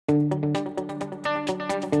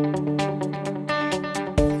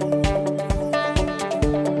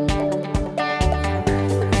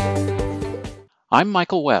I'm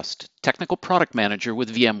Michael West, Technical Product Manager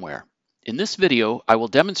with VMware. In this video, I will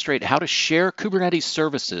demonstrate how to share Kubernetes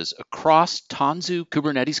services across Tanzu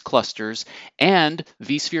Kubernetes clusters and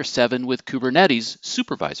vSphere 7 with Kubernetes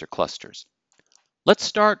supervisor clusters. Let's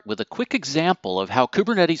start with a quick example of how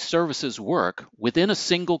Kubernetes services work within a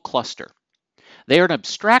single cluster. They are an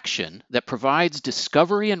abstraction that provides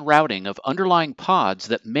discovery and routing of underlying pods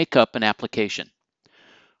that make up an application.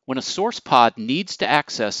 When a source pod needs to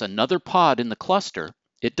access another pod in the cluster,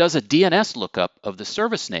 it does a DNS lookup of the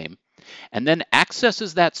service name and then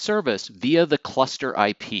accesses that service via the cluster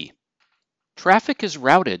IP. Traffic is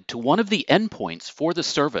routed to one of the endpoints for the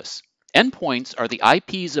service. Endpoints are the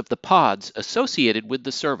IPs of the pods associated with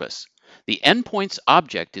the service. The endpoints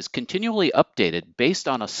object is continually updated based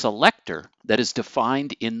on a selector that is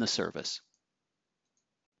defined in the service.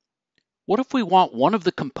 What if we want one of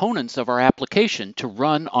the components of our application to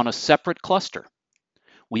run on a separate cluster?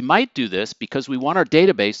 We might do this because we want our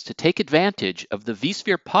database to take advantage of the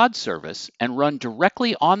vSphere pod service and run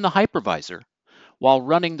directly on the hypervisor, while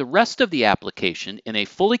running the rest of the application in a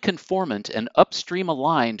fully conformant and upstream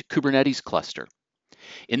aligned Kubernetes cluster.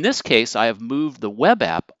 In this case, I have moved the web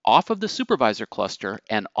app off of the supervisor cluster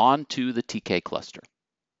and onto the TK cluster.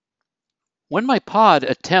 When my pod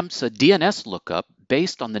attempts a DNS lookup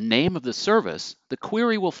based on the name of the service, the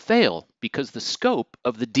query will fail because the scope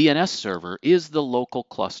of the DNS server is the local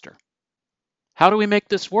cluster. How do we make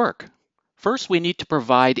this work? First, we need to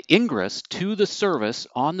provide ingress to the service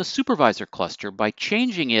on the supervisor cluster by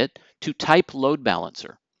changing it to type load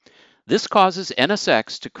balancer. This causes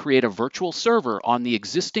NSX to create a virtual server on the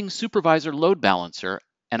existing supervisor load balancer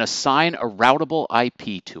and assign a routable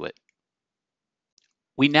IP to it.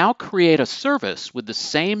 We now create a service with the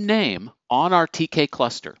same name on our TK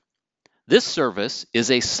cluster. This service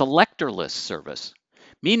is a selectorless service,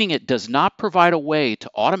 meaning it does not provide a way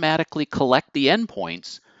to automatically collect the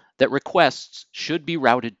endpoints that requests should be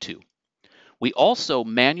routed to. We also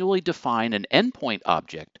manually define an endpoint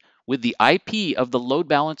object with the IP of the load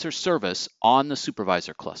balancer service on the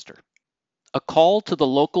supervisor cluster. A call to the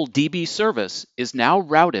local DB service is now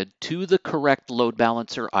routed to the correct load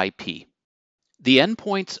balancer IP. The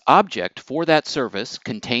endpoints object for that service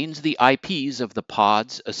contains the IPs of the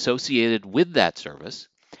pods associated with that service,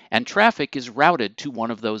 and traffic is routed to one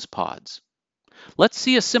of those pods. Let's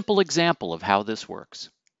see a simple example of how this works.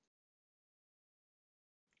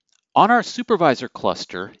 On our supervisor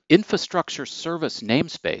cluster infrastructure service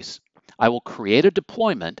namespace, I will create a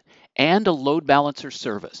deployment and a load balancer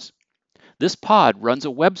service. This pod runs a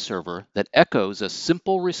web server that echoes a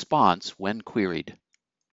simple response when queried.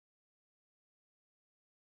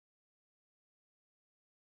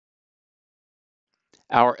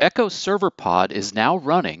 Our Echo server pod is now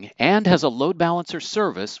running and has a load balancer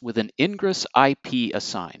service with an ingress IP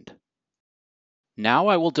assigned. Now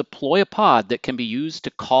I will deploy a pod that can be used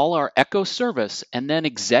to call our Echo service and then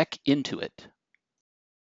exec into it.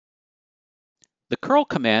 The curl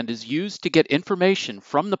command is used to get information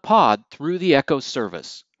from the pod through the Echo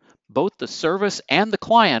service. Both the service and the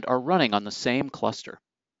client are running on the same cluster.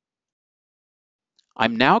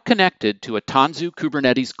 I'm now connected to a Tanzu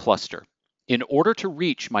Kubernetes cluster. In order to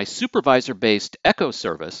reach my supervisor-based Echo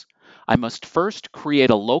service, I must first create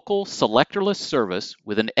a local selectorless service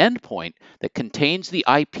with an endpoint that contains the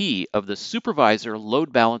IP of the supervisor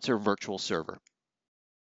load balancer virtual server.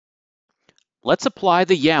 Let's apply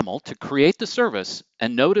the YAML to create the service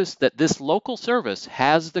and notice that this local service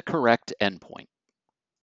has the correct endpoint.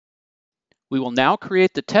 We will now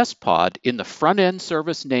create the test pod in the front-end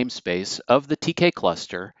service namespace of the TK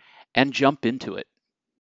cluster and jump into it.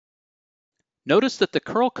 Notice that the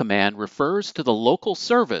curl command refers to the local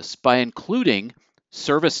service by including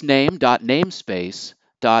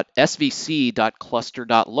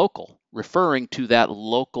servicename.namespace.svc.cluster.local, referring to that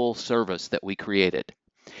local service that we created.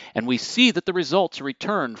 And we see that the results are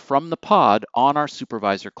returned from the pod on our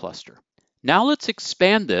supervisor cluster. Now let's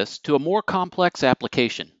expand this to a more complex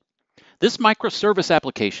application. This microservice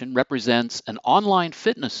application represents an online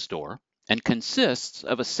fitness store and consists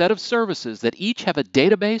of a set of services that each have a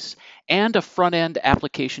database and a front-end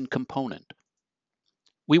application component.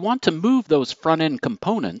 We want to move those front-end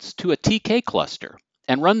components to a TK cluster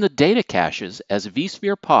and run the data caches as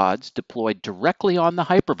vSphere pods deployed directly on the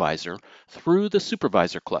hypervisor through the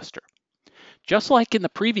supervisor cluster. Just like in the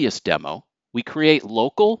previous demo, we create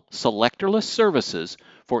local selectorless services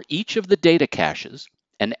for each of the data caches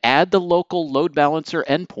and add the local load balancer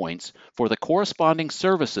endpoints for the corresponding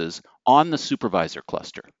services on the supervisor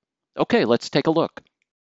cluster. Okay, let's take a look.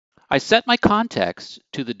 I set my context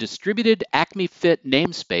to the distributed Acme Fit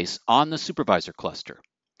namespace on the supervisor cluster.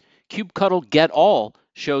 kubectl get all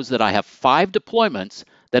shows that I have 5 deployments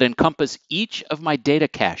that encompass each of my data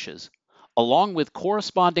caches, along with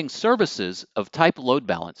corresponding services of type load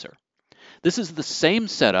balancer. This is the same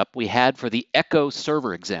setup we had for the Echo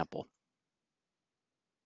server example.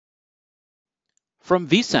 From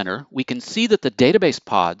vCenter, we can see that the database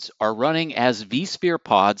pods are running as vSphere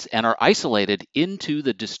pods and are isolated into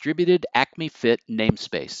the distributed Acme Fit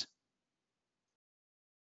namespace.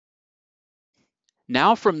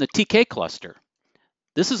 Now from the TK cluster,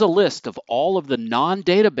 this is a list of all of the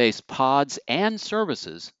non-database pods and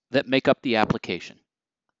services that make up the application.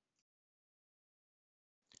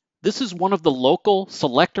 This is one of the local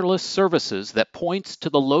selectorless services that points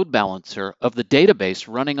to the load balancer of the database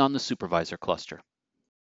running on the supervisor cluster.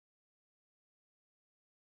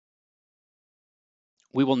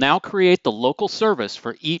 We will now create the local service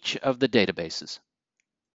for each of the databases.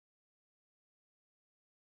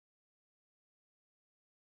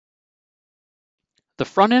 The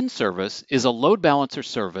front-end service is a load balancer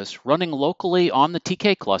service running locally on the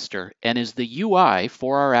TK cluster and is the UI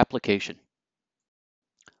for our application.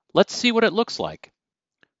 Let's see what it looks like.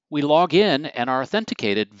 We log in and are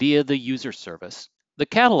authenticated via the user service. The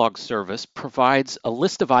catalog service provides a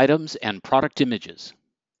list of items and product images.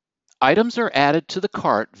 Items are added to the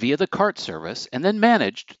cart via the cart service and then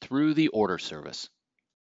managed through the order service.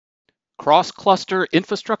 Cross-cluster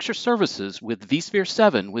infrastructure services with vSphere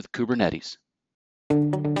 7 with Kubernetes.